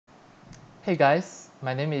Hey guys,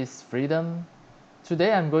 my name is Freedom.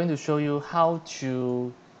 Today I'm going to show you how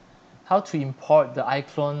to import the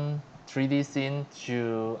iClone 3D scene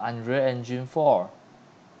to Unreal Engine 4.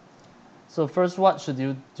 So first, what should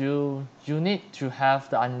you do? You need to have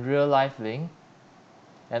the Unreal Live link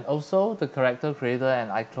and also the character creator and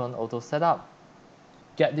iClone auto setup.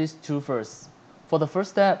 Get these two first. For the first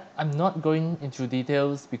step, I'm not going into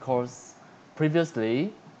details because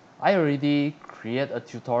previously I already created a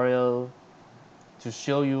tutorial to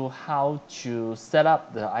show you how to set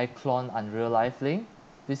up the iClone Unreal Live link.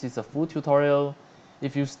 This is a full tutorial.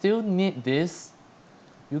 If you still need this,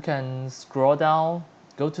 you can scroll down,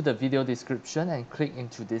 go to the video description and click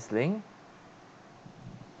into this link.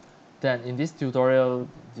 Then in this tutorial,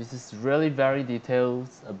 this is really very detailed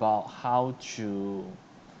about how to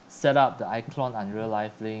set up the iClone Unreal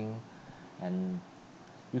Live link, and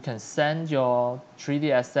you can send your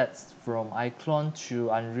 3D assets from iClone to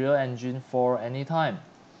Unreal Engine 4 anytime.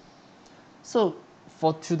 So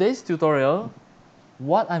for today's tutorial,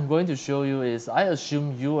 what I'm going to show you is I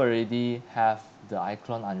assume you already have the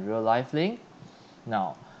iClone Unreal Live link.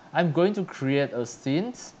 Now, I'm going to create a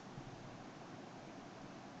scene.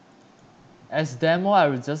 As demo, I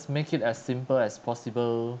will just make it as simple as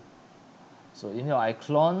possible. So in your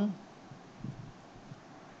iClone,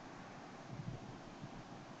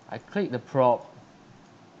 I click the prop.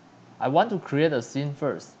 I want to create a scene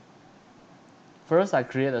first. First, I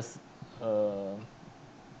create a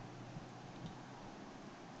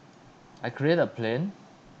plane,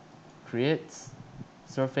 create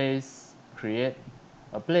surface, create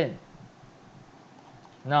a plane.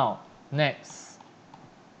 Now, next,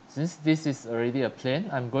 since this is already a plane,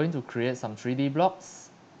 I'm going to create some 3D blocks.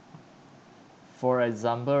 For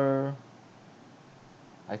example,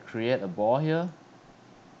 I create a ball here,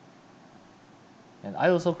 and I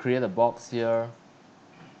also create a box here.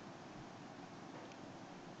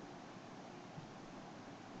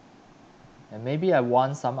 And maybe I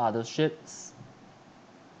want some other shapes.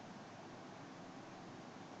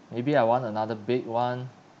 Maybe I want another big one.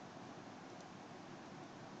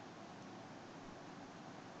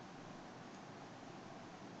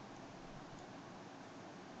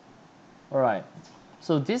 Alright,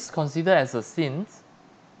 so this considered as a scene.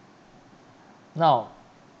 Now,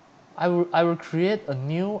 I will create a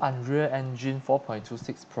new Unreal Engine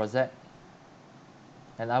 4.26 project.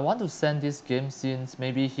 And I want to send this game scenes.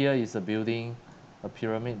 Maybe here is a building, a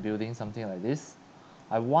pyramid building, something like this.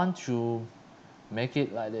 I want to make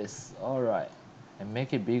it like this. Alright, and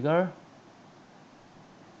make it bigger.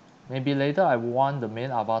 Maybe later I want the main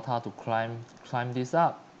avatar to climb this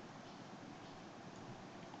up.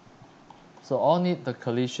 So all need the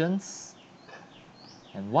collisions.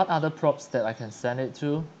 And what other props that I can send it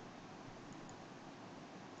to?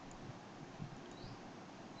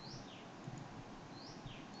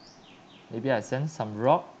 Maybe I send some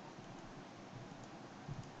rock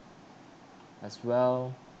as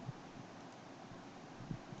well.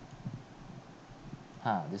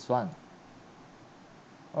 This one.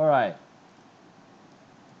 Alright.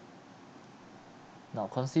 Now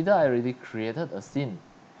consider I already created a scene.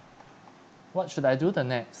 What should I do the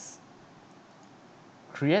next?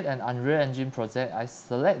 Create an Unreal Engine project. I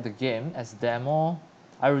select the game as demo.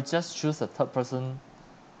 I will just choose a third person,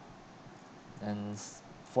 and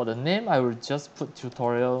for the name I will just put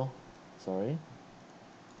tutorial.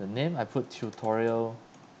 The name I put tutorial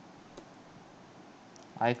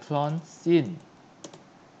iClone scene.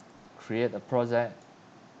 Create a project.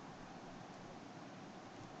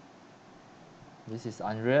 This is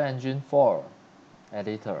Unreal Engine 4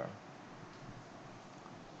 editor.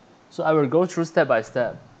 So I will go through step by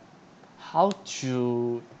step how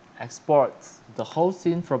to export the whole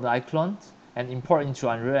scene from the iClone and import into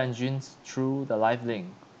Unreal Engine through the live link.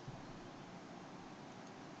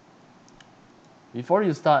 Before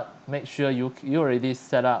you start, make sure you already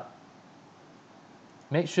set up.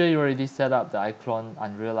 Make sure you already set up the iClone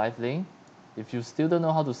Unreal Live link. If you still don't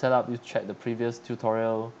know how to set up, you check the previous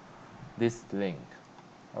tutorial, this link.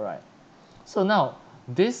 Alright. So now,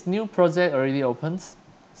 this new project already opens.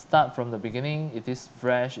 Start from the beginning. It is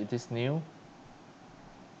fresh, it is new.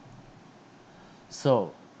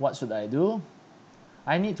 So what should I do?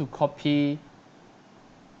 I need to copy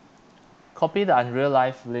the Unreal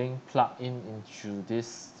Live link plugin into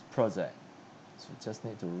this project. So just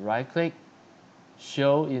need to right click,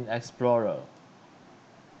 show in Explorer.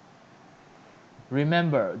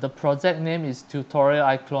 Remember, the project name is tutorial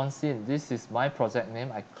iClone scene. This is my project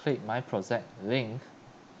name. I click my project link.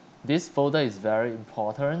 This folder is very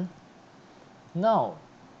important. Now,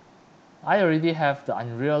 I already have the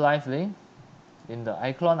Unreal Live link. In the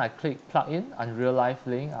iClone, I click plugin, Unreal Live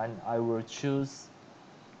Link, and I will choose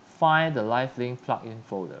find the Live Link plugin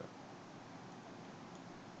folder.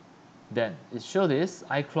 Then it shows this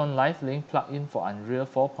iClone Live Link plugin for Unreal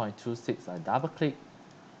 4.26. I double click.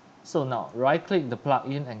 So now right click the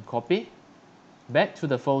plugin and copy. Back to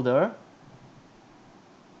the folder.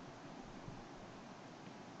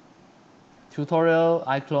 Tutorial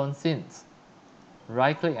iClone scenes.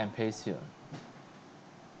 Right click and paste here.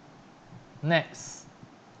 Next,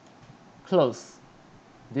 close.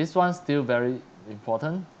 This one's still very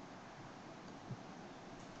important.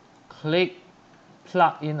 Click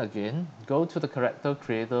plugin again. Go to the character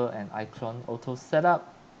creator and iClone auto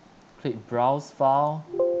setup. Click browse file.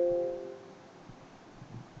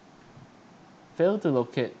 Fail to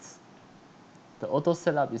locate. The auto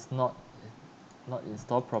setup is not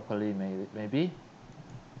installed properly, maybe.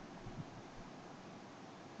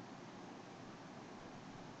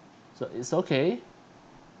 So it's okay.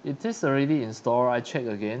 It is already installed. I check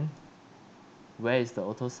again. Where is the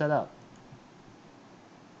auto setup?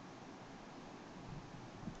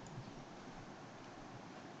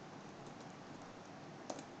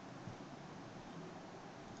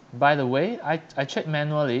 By the way, I check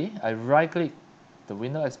manually. I right click the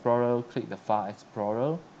Window Explorer, click the File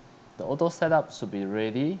Explorer. The auto setup should be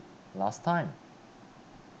ready last time.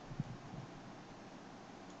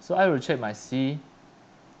 So I will check my C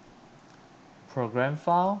program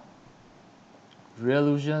file,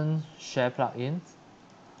 Reallusion share plugins.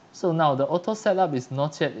 So now the auto setup is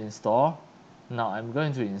not yet installed. Now I'm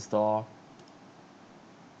going to install.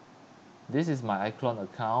 This is my iClone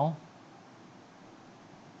account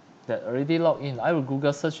that already logged in. I will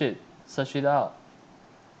Google search it out.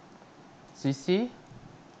 CC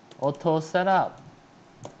auto setup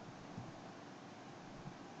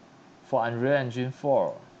for Unreal Engine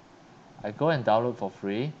 4. I go and download for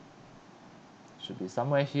free. Should be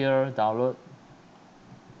somewhere here, download.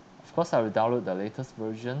 Of course, I will download the latest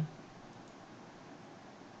version.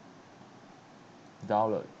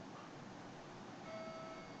 Download.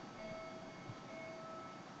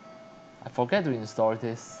 I forget to install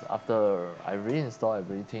this after I reinstall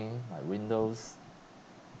everything, my Windows.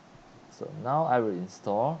 So now I will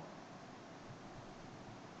install.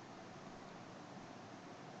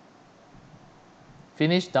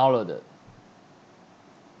 Finish downloaded.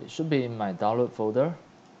 It should be in my download folder.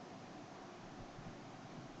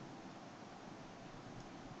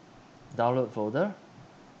 Download folder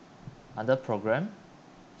under program.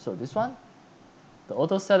 So this one, the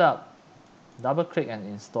auto setup. Double click and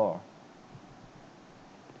install.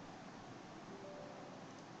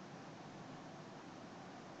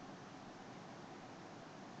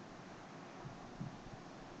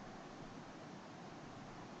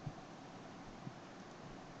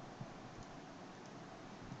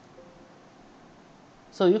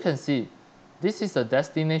 So you can see, this is the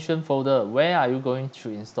destination folder. Where are you going to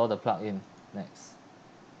install the plugin next?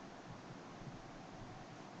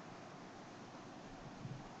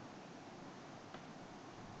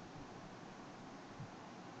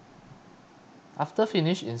 After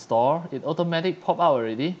finish install, it automatically pop out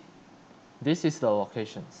already. This is the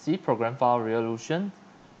location. C program file Reallusion,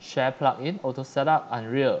 share plugin, auto setup,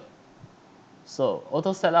 Unreal. So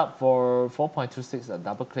auto setup for 4.26, I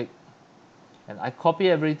double click. And I copy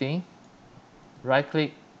everything, right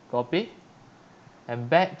click, copy, and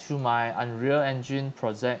back to my Unreal Engine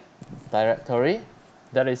project directory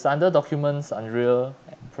that is under Documents Unreal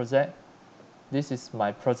project. This is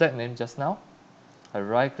my project name just now. I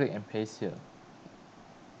right click and paste here.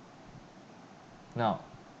 Now,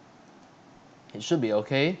 it should be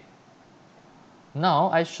okay. Now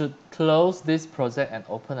I should close this project and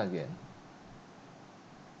open again.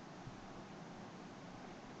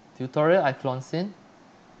 Tutorial iClone scene,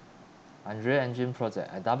 Unreal Engine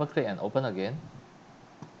project. I double click and open again.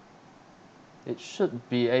 It should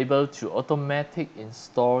be able to automatically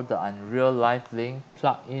install the Unreal Live Link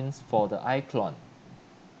plugins for the iClone.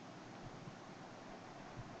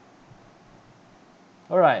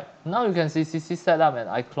 Alright, now you can see CC setup and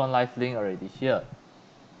iClone Live Link already here.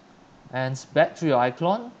 And back to your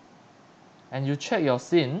iClone, and you check your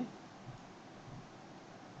scene.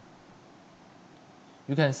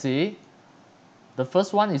 You can see the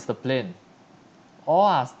first one is the plane. All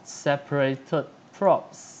are separated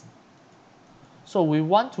props. So we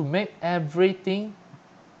want to make everything,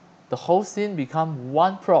 the whole scene become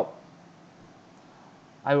one prop.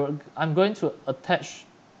 I'm going to attach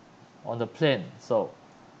on the plane. So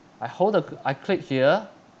I click here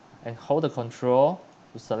and hold the control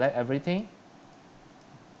to select everything.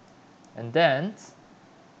 And then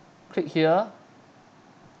click here,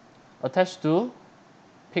 attach to,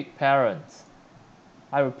 pick parent.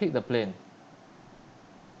 I will pick the plane.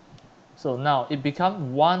 So now it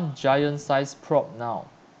becomes one giant size prop now.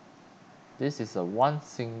 This is a one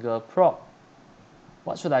single prop.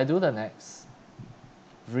 What should I do the next?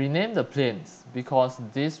 Rename the planes, because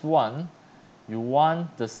this one you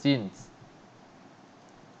want the scenes.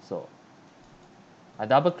 So I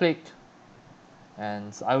double click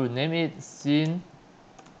and I will name it scene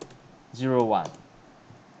 01.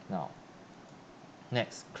 Now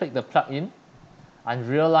next, click the plugin,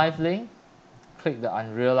 Unreal Live link, click the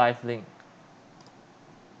Unreal Live link.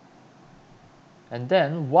 And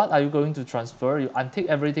then what are you going to transfer? You untick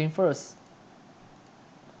everything first.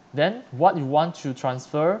 Then what you want to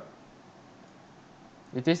transfer,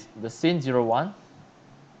 it is the scene 01.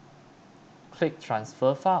 Click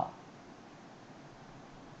transfer file.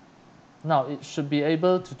 Now it should be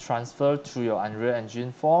able to transfer to your Unreal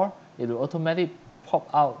Engine 4. It will automatically pop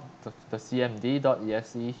out the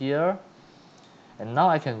cmd.exe here. And now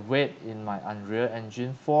I can wait in my Unreal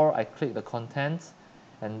Engine 4. I click the contents,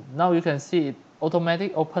 and now you can see it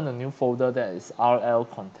automatically open a new folder that is RL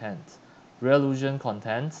content, Reallusion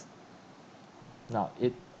content. Now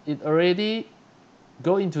it already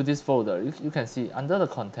go into this folder. You can see under the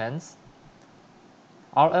contents,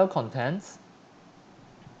 RL contents,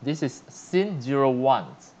 this is scene 01.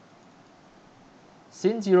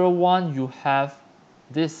 Scene 01, you have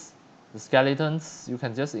this, the skeletons, you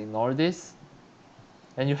can just ignore this.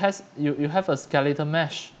 And you have a skeleton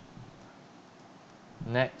mesh.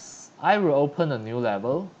 Next, I will open a new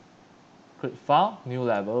level. Click File, New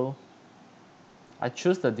Level. I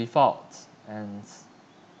choose the default and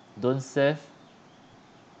don't save.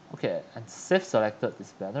 Okay, and save selected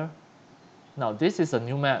is better. Now this is a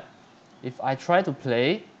new map. If I try to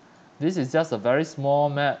play, this is just a very small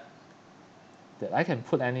map that I can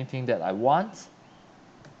put anything that I want.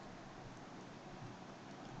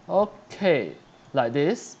 Okay, like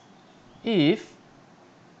this. If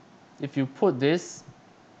you put this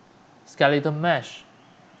skeleton mesh,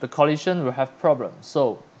 the collision will have problems.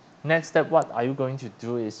 So next step, what are you going to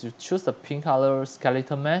do is you choose the pink color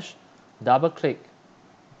skeleton mesh, double click.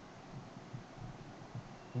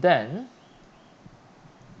 Then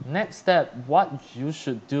next step, what you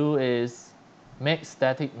should do is make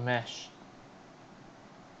static mesh.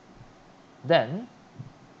 Then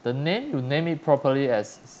the name, you name it properly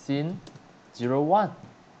as scene 01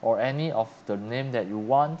 or any of the name that you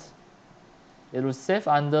want. It will save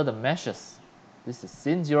under the meshes. This is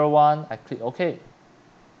scene 01. I click OK.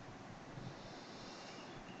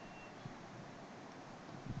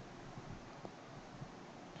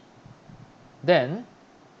 Then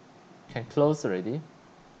can close already.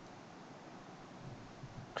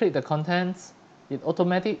 Click the contents. It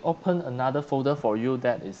automatically open another folder for you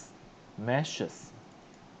that is meshes.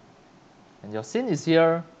 And your scene is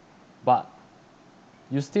here, but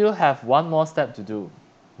you still have one more step to do.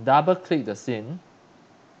 Double click the scene.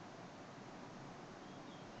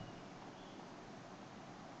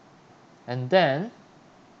 And then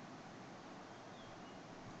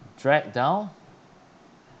drag down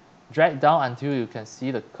until you can see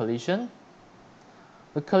the collision.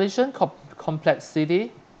 The collision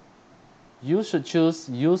complexity, you should choose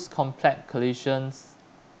use complex collisions,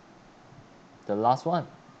 the last one.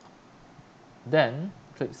 Then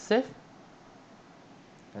click save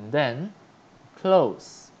and then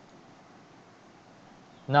close.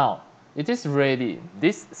 Now it is ready.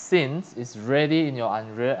 This scene is ready in your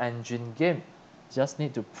Unreal Engine game. Just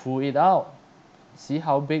need to pull it out. See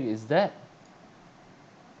how big is that?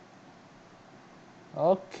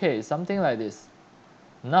 Okay, something like this.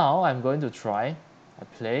 Now I'm going to try. I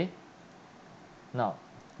play. Now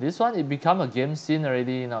this one, it become a game scene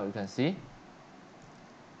already. Now you can see.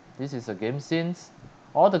 This is a game scene.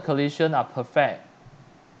 All the collision are perfect.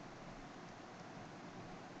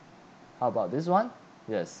 How about this one?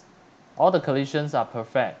 Yes. All the collisions are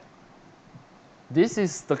perfect. This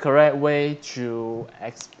is the correct way to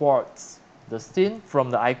export the scene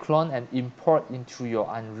from the iClone and import into your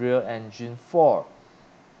Unreal Engine 4.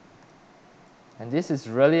 And this is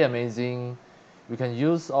really amazing. You can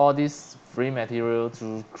use all this free material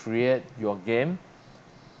to create your game.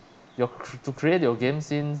 To create your game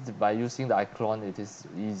scenes by using the iClone, it is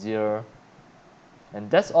easier. And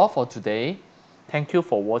that's all for today. Thank you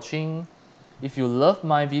for watching. If you love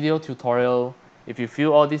my video tutorial, if you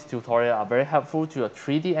feel all these tutorials are very helpful to your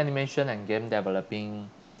 3D animation and game developing,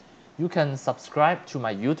 you can subscribe to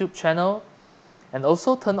my YouTube channel and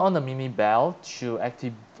also turn on the mini bell to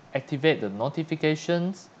activate the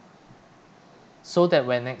notifications so that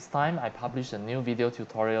when next time I publish a new video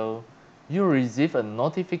tutorial, you receive a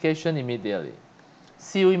notification immediately.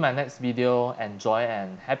 See you in my next video. Enjoy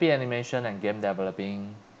and happy animation and game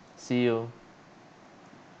developing. See you.